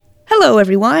Hello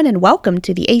everyone and welcome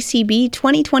to the ACB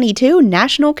 2022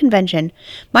 National Convention.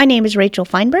 My name is Rachel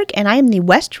Feinberg and I am the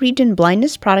West Region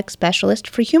Blindness Product Specialist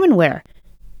for HumanWare.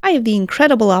 I have the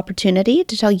incredible opportunity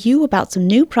to tell you about some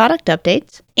new product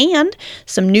updates and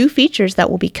some new features that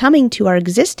will be coming to our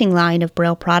existing line of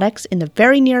Braille products in the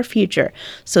very near future.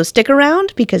 So stick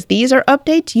around because these are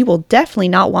updates you will definitely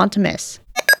not want to miss.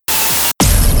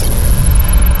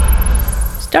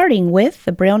 Starting with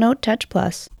the BrailleNote Touch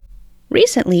Plus.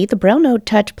 Recently, the BrailleNote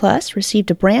Touch Plus received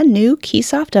a brand new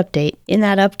Keysoft update. In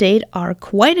that update are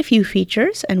quite a few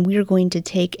features, and we're going to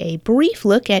take a brief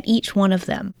look at each one of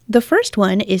them. The first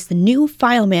one is the new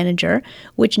File Manager,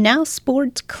 which now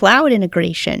sports cloud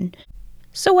integration.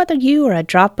 So whether you are a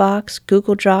Dropbox,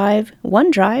 Google Drive,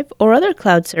 OneDrive, or other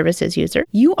cloud services user,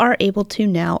 you are able to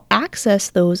now access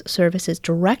those services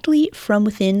directly from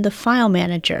within the File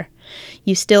Manager.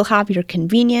 You still have your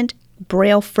convenient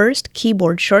Braille first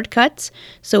keyboard shortcuts,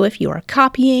 so if you are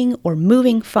copying or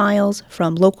moving files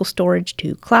from local storage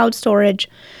to cloud storage,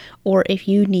 or if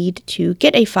you need to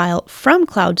get a file from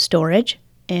cloud storage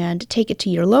and take it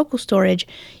to your local storage,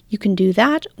 you can do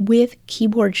that with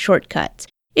keyboard shortcuts.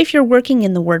 If you're working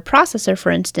in the word processor,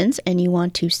 for instance, and you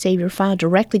want to save your file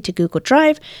directly to Google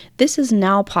Drive, this is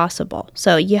now possible.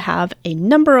 So you have a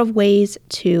number of ways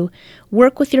to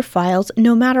work with your files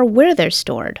no matter where they're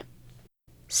stored.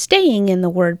 Staying in the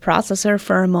word processor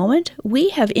for a moment, we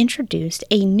have introduced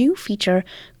a new feature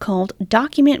called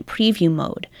Document Preview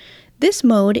Mode. This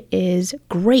mode is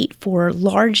great for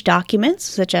large documents,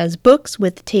 such as books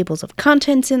with tables of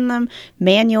contents in them,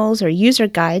 manuals, or user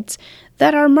guides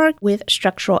that are marked with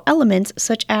structural elements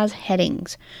such as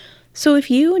headings. So if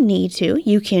you need to,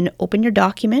 you can open your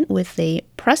document with the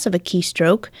press of a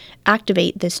keystroke,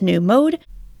 activate this new mode,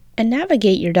 and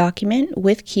navigate your document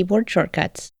with keyboard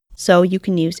shortcuts. So you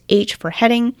can use H for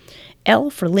heading, L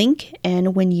for link,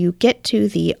 and when you get to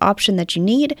the option that you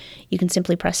need, you can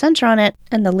simply press enter on it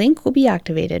and the link will be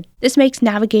activated. This makes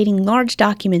navigating large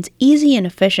documents easy and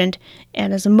efficient,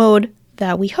 and is a mode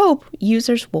that we hope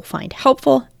users will find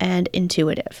helpful and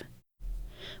intuitive.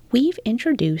 We've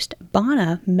introduced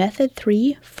BANA Method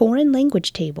 3 foreign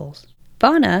language tables.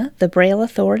 BANA, the Braille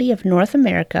Authority of North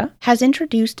America, has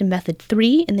introduced Method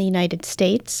 3 in the United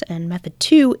States and Method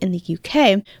 2 in the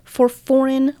UK for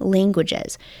foreign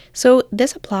languages. So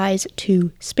this applies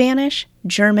to Spanish,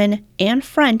 German, and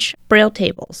French Braille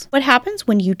tables. What happens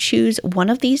when you choose one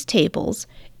of these tables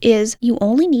is you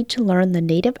only need to learn the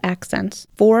native accents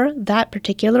for that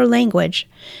particular language,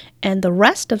 and the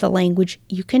rest of the language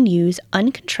you can use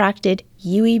uncontracted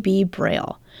UEB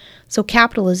Braille. So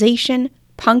capitalization,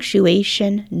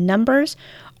 punctuation, numbers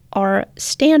are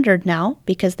standard now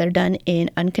because they're done in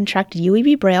uncontracted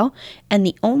UEB Braille, and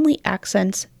the only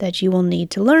accents that you will need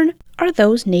to learn are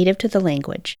those native to the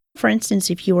language. For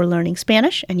instance, if you were learning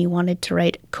Spanish and you wanted to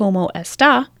write como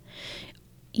está,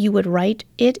 you would write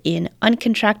it in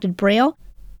uncontracted Braille,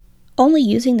 only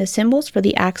using the symbols for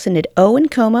the accented O in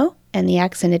como and the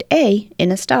accented A in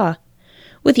está.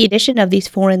 With the addition of these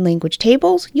foreign language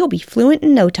tables, you'll be fluent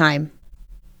in no time.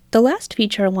 The last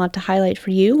feature I want to highlight for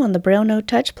you on the BrailleNote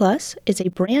Touch Plus is a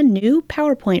brand new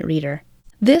PowerPoint reader.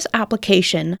 This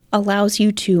application allows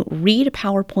you to read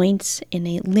PowerPoints in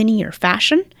a linear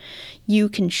fashion. You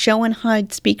can show and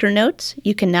hide speaker notes.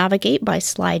 You can navigate by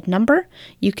slide number.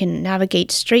 You can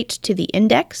navigate straight to the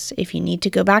index if you need to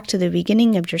go back to the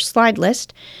beginning of your slide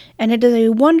list. And it is a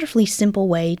wonderfully simple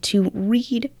way to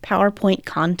read PowerPoint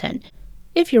content.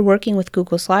 If you're working with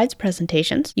Google Slides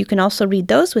presentations, you can also read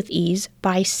those with ease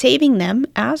by saving them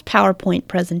as PowerPoint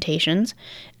presentations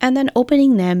and then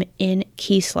opening them in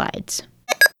KeySlides.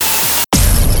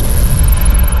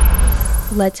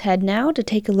 Let's head now to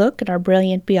take a look at our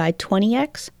Brilliant BI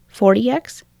 20X,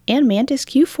 40X, and Mantis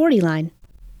Q40 line.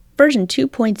 Version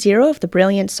 2.0 of the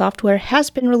Brilliant software has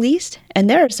been released, and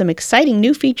there are some exciting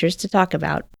new features to talk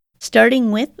about.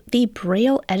 Starting with the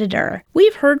Braille Editor.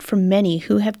 We've heard from many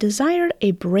who have desired a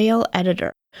Braille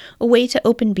Editor, a way to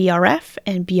open BRF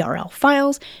and BRL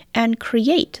files and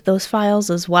create those files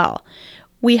as well.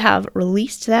 We have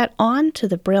released that onto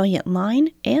the Brilliant line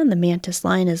and the Mantis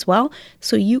line as well,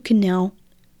 so you can now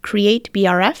create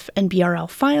BRF and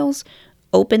BRL files,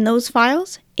 open those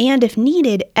files, and if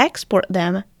needed, export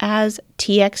them as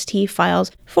TXT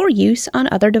files for use on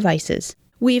other devices.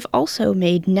 We've also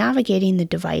made navigating the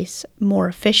device more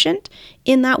efficient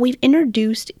in that we've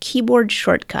introduced keyboard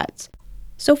shortcuts.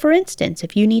 So for instance,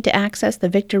 if you need to access the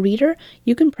Victor Reader,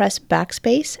 you can press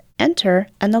backspace, enter,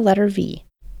 and the letter V.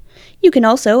 You can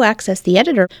also access the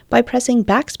editor by pressing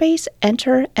backspace,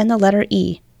 enter, and the letter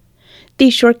E.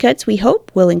 These shortcuts, we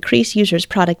hope, will increase users'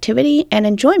 productivity and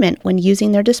enjoyment when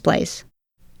using their displays.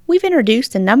 We've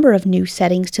introduced a number of new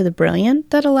settings to the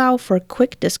Brilliant that allow for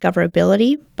quick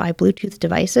discoverability by Bluetooth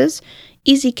devices,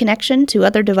 easy connection to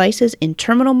other devices in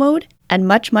terminal mode, and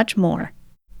much, much more.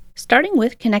 Starting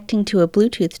with connecting to a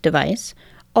Bluetooth device,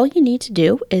 all you need to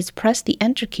do is press the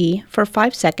Enter key for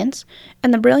 5 seconds,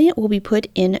 and the Brilliant will be put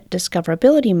in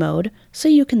discoverability mode so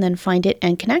you can then find it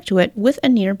and connect to it with a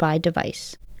nearby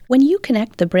device. When you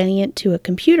connect the Brilliant to a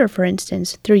computer, for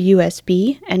instance, through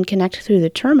USB and connect through the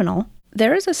terminal,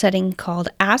 there is a setting called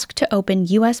Ask to Open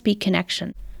USB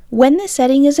Connection. When this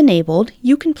setting is enabled,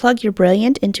 you can plug your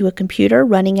Brilliant into a computer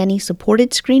running any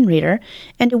supported screen reader,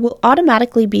 and it will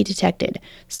automatically be detected,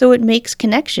 so it makes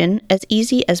connection as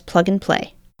easy as plug and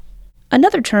play.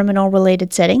 Another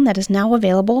terminal-related setting that is now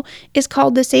available is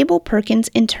called Disable Perkins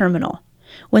in Terminal.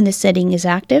 When this setting is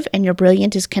active and your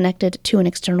Brilliant is connected to an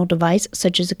external device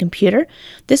such as a computer,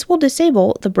 this will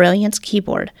disable the Brilliant's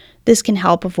keyboard. This can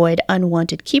help avoid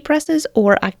unwanted key presses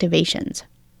or activations.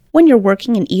 When you're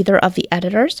working in either of the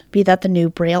editors, be that the new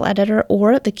Braille editor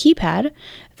or the keypad,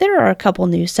 there are a couple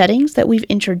new settings that we've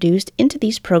introduced into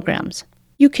these programs.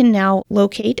 You can now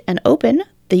locate and open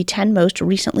the 10 most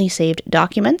recently saved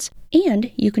documents, and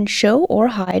you can show or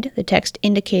hide the text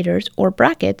indicators or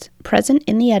brackets present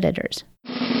in the editors.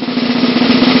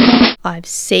 I've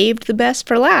saved the best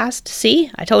for last. See,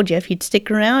 I told you if you'd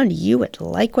stick around, you would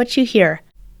like what you hear.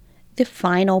 The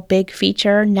final big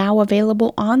feature now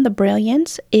available on the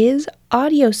Brilliants is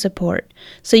audio support,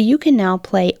 so you can now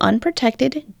play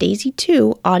unprotected DAISY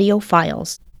 2 audio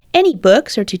files. Any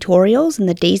books or tutorials in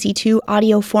the DAISY 2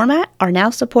 audio format are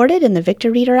now supported in the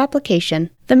VictorReader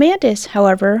application. The Mantis,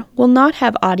 however, will not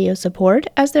have audio support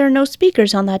as there are no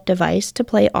speakers on that device to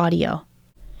play audio.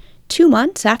 2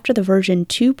 months after the version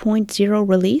 2.0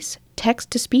 release,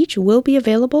 text-to-speech will be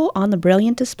available on the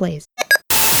Brilliant displays.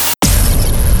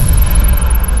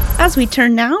 As we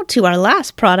turn now to our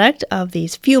last product of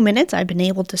these few minutes I've been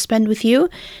able to spend with you,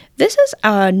 this is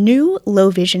a new low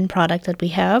vision product that we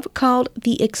have called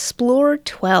the Explore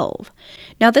 12.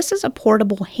 Now this is a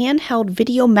portable handheld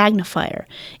video magnifier.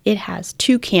 It has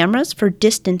 2 cameras for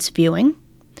distance viewing.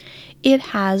 It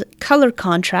has color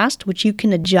contrast, which you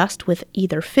can adjust with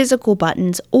either physical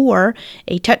buttons or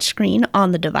a touchscreen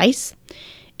on the device.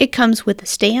 It comes with a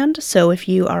stand, so if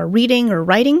you are reading or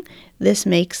writing, this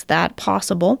makes that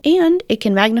possible, and it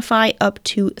can magnify up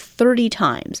to 30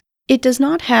 times. It does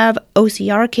not have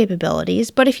OCR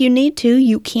capabilities, but if you need to,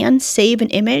 you can save an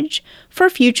image for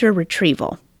future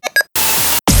retrieval.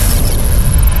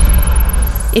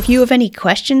 If you have any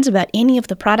questions about any of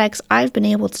the products I've been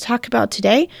able to talk about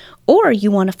today, or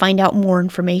you want to find out more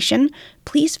information,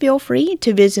 please feel free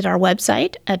to visit our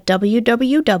website at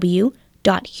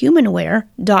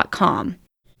www.humanware.com.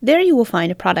 There you will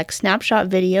find product snapshot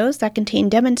videos that contain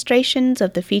demonstrations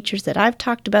of the features that I've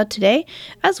talked about today,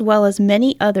 as well as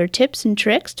many other tips and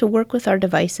tricks to work with our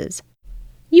devices.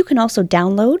 You can also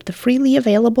download the freely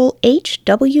available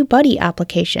HW Buddy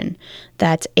application.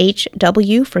 That's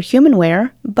HW for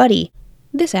Humanware Buddy.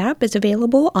 This app is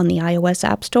available on the iOS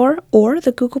App Store or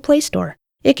the Google Play Store.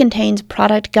 It contains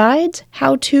product guides,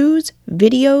 how-tos,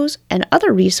 videos, and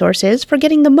other resources for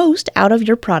getting the most out of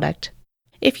your product.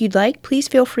 If you'd like, please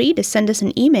feel free to send us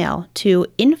an email to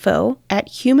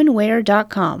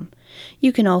info@humanware.com.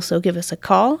 You can also give us a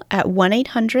call at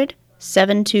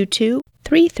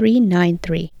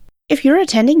 1-800-722-3393. If you're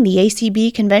attending the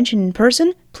ACB convention in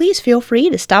person, please feel free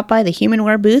to stop by the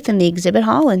Humanware booth in the exhibit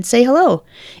hall and say hello.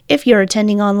 If you're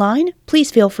attending online,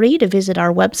 please feel free to visit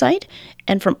our website.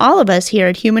 And from all of us here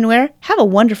at Humanware, have a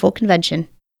wonderful convention.